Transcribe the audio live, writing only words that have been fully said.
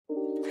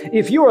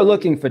If you are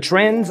looking for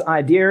trends,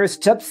 ideas,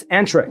 tips,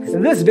 and tricks,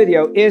 this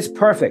video is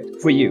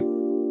perfect for you.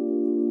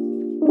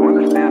 To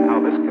understand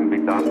how this can be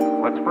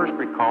done, let's first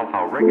recall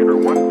how regular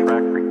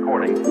one-track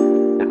recording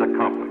is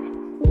accomplished.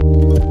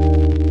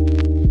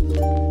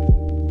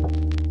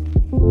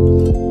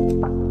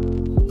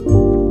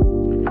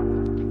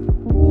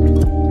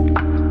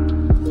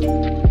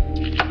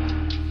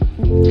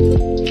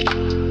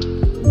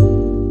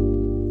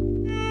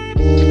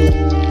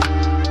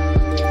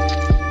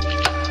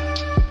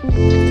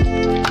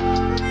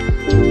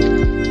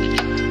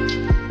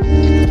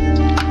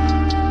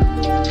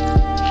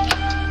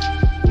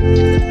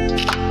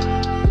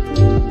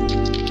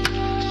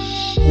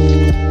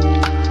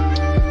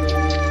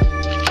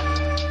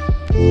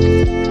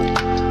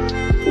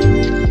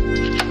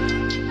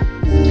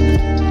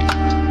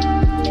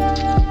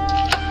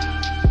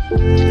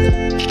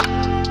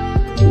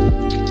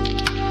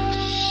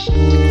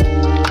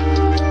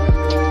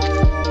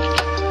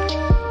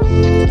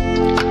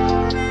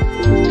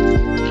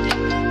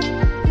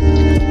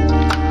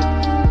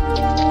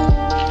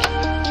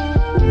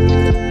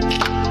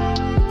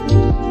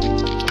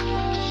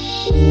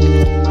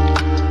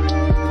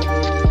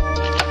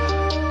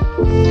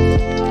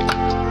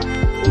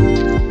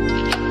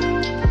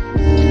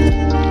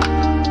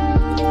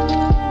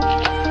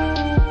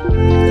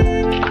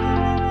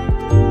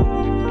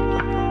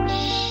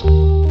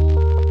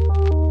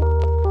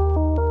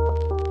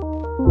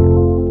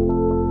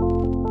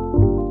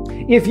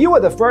 If you are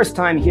the first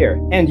time here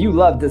and you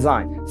love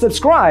design,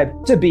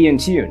 subscribe to be in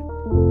tune.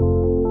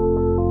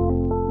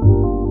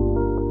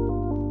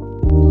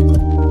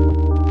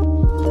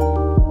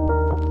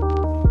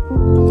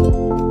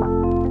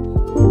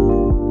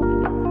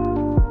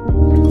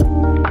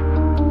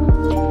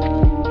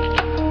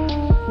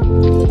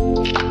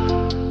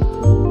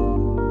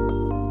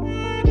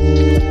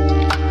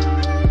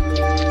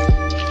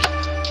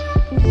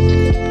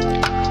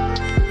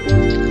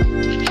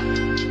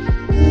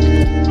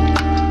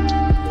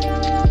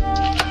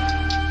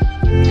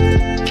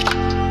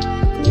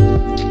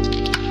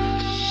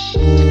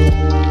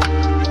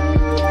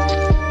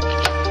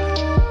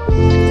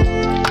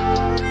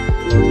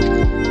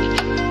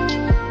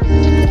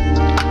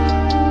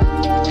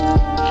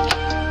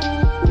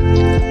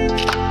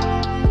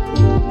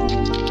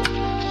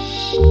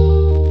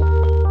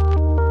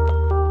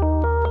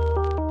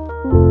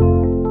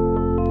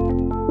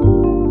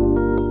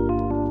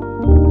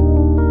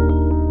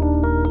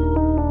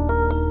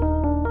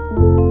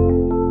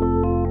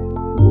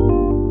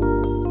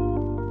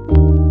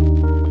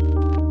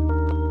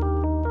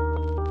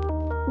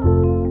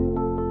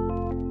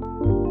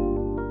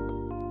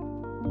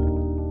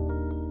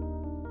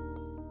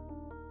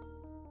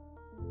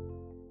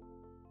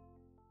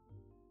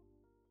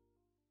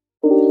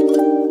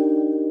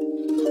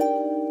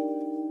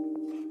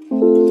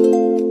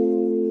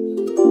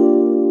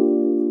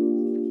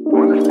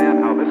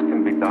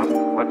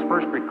 Let's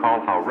first recall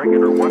how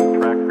regular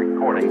one-track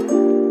recording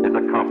is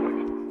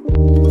accomplished.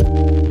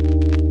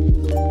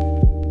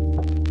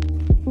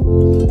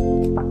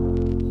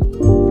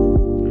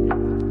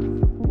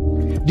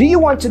 Do you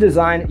want to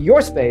design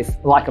your space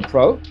like a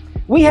pro?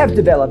 We have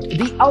developed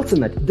the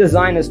ultimate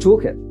designer's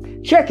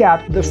toolkit. Check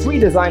out the free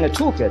designer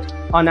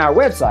toolkit on our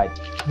website,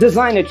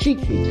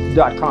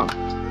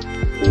 designercheatsheet.com.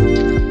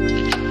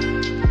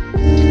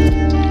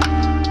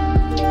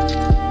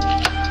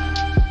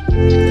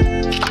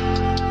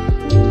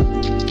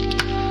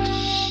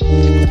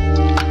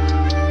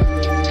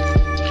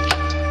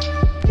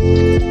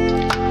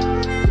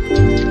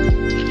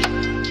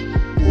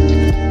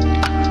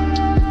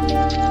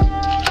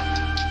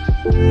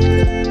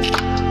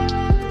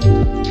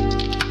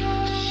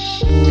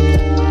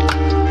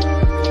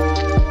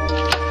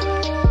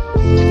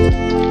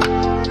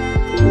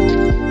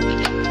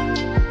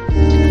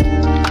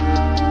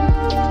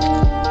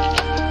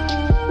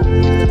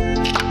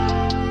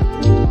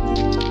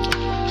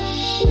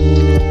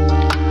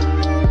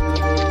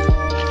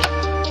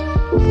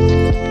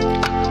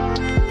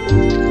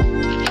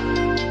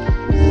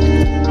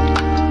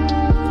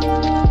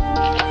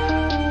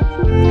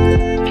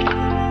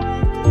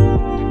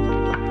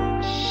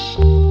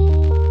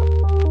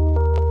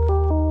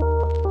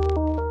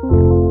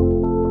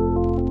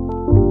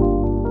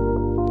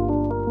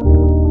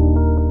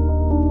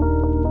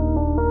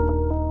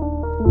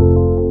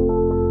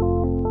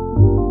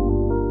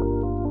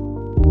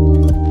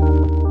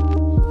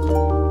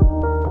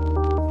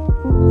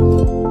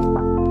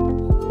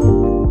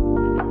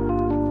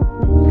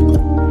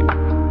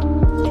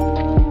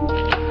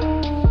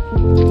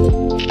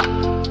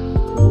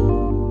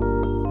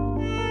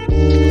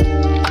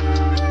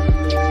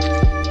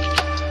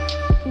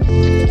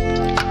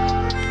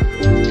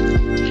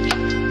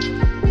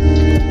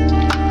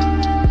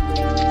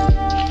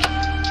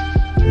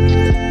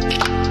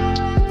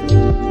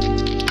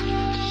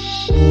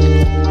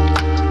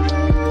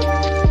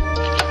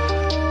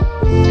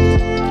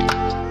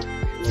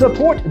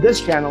 Support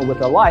this channel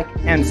with a like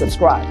and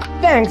subscribe.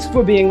 Thanks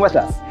for being with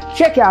us.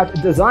 Check out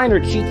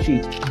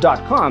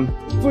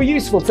designercheatsheet.com for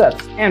useful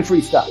tips and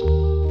free stuff.